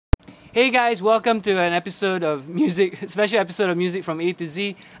Hey guys, welcome to an episode of music, special episode of Music from A to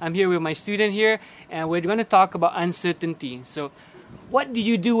Z. I'm here with my student here, and we're going to talk about uncertainty. So, what do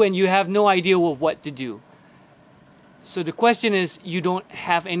you do when you have no idea of what to do? So the question is, you don't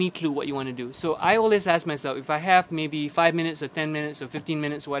have any clue what you want to do. So I always ask myself, if I have maybe 5 minutes or 10 minutes or 15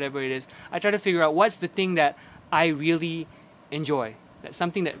 minutes, whatever it is, I try to figure out what's the thing that I really enjoy. That's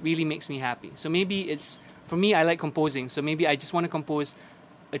something that really makes me happy. So maybe it's for me, I like composing. So maybe I just want to compose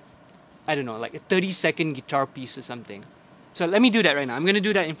a, I don't know, like a 30-second guitar piece or something. So let me do that right now. I'm gonna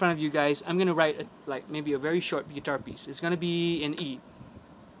do that in front of you guys. I'm gonna write like maybe a very short guitar piece. It's gonna be in E.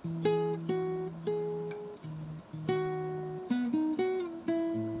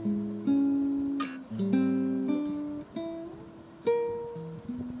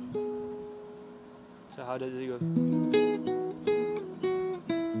 So how does it go?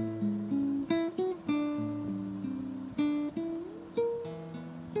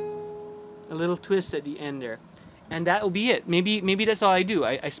 A little twist at the end there, and that will be it. Maybe that's all I do.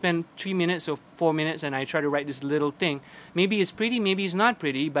 I spend 3 minutes or 4 minutes and I try to write this little thing. Maybe it's pretty, maybe it's not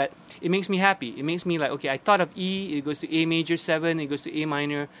pretty, but it makes me happy. It makes me like, okay, I thought of E, it goes to A major 7, it goes to A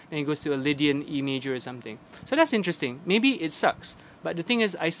minor, and it goes to a Lydian E major or something. So that's interesting. Maybe it sucks, but the thing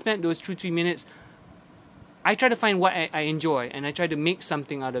is, I spent those 2 3 minutes. I try to find what I enjoy, and I try to make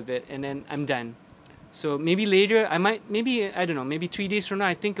something out of it, and then I'm done. So maybe later I might, maybe I don't know, maybe 3 days from now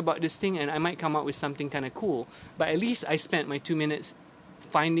I think about this thing and I might come up with something kind of cool. But at least I spent my 2 minutes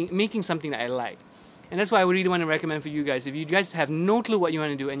making something that I like. And that's why I really want to recommend for you guys. If you guys have no clue what you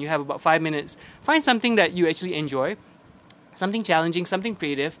want to do and you have about 5 minutes, find something that you actually enjoy, something challenging, something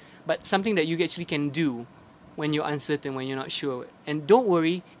creative, but something that you actually can do when you're uncertain, when you're not sure. And don't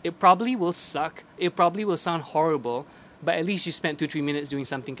worry, it probably will suck. It probably will sound horrible, but at least you spent 2 3 minutes doing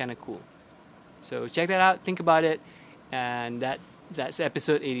something kind of cool. So check that out, think about it, and that's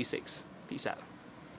episode 86. Peace out.